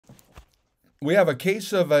We have a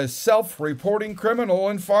case of a self-reporting criminal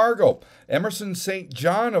in Fargo. Emerson St.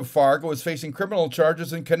 John of Fargo is facing criminal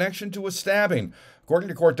charges in connection to a stabbing. According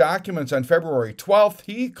to court documents, on February 12th,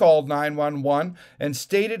 he called 911 and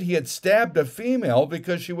stated he had stabbed a female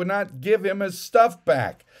because she would not give him his stuff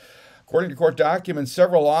back. According to court documents,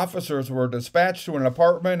 several officers were dispatched to an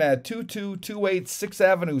apartment at 2228 6th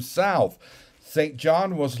Avenue South. St.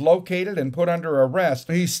 John was located and put under arrest.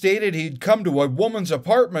 He stated he'd come to a woman's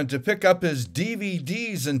apartment to pick up his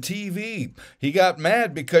DVDs and TV. He got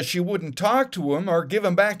mad because she wouldn't talk to him or give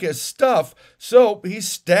him back his stuff, so he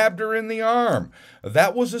stabbed her in the arm.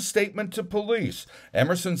 That was a statement to police.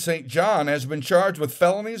 Emerson St. John has been charged with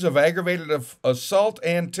felonies of aggravated assault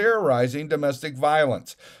and terrorizing domestic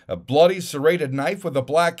violence. A bloody serrated knife with a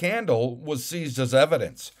black handle was seized as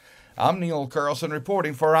evidence. I'm Neil Carlson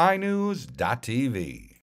reporting for iNewZ.TV.